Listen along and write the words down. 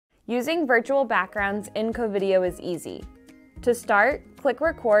Using virtual backgrounds in Covideo is easy. To start, click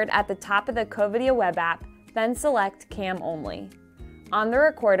Record at the top of the Covideo web app, then select Cam Only. On the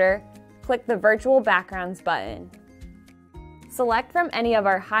recorder, click the Virtual Backgrounds button. Select from any of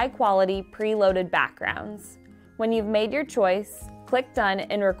our high-quality preloaded backgrounds. When you've made your choice, click Done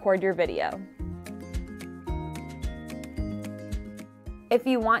and record your video. If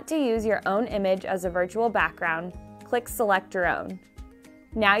you want to use your own image as a virtual background, click Select Your Own.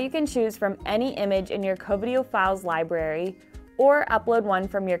 Now you can choose from any image in your Covideo files library or upload one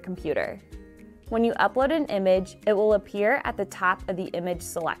from your computer. When you upload an image, it will appear at the top of the image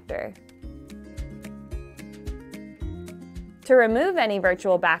selector. To remove any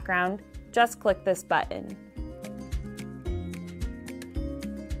virtual background, just click this button.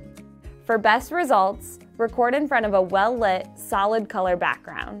 For best results, record in front of a well-lit, solid color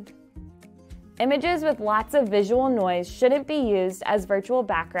background. Images with lots of visual noise shouldn't be used as virtual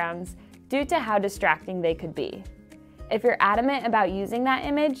backgrounds due to how distracting they could be. If you're adamant about using that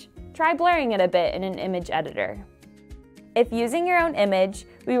image, try blurring it a bit in an image editor. If using your own image,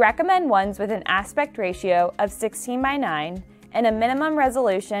 we recommend ones with an aspect ratio of 16:9 and a minimum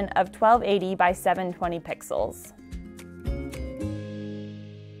resolution of 1280 by 720 pixels.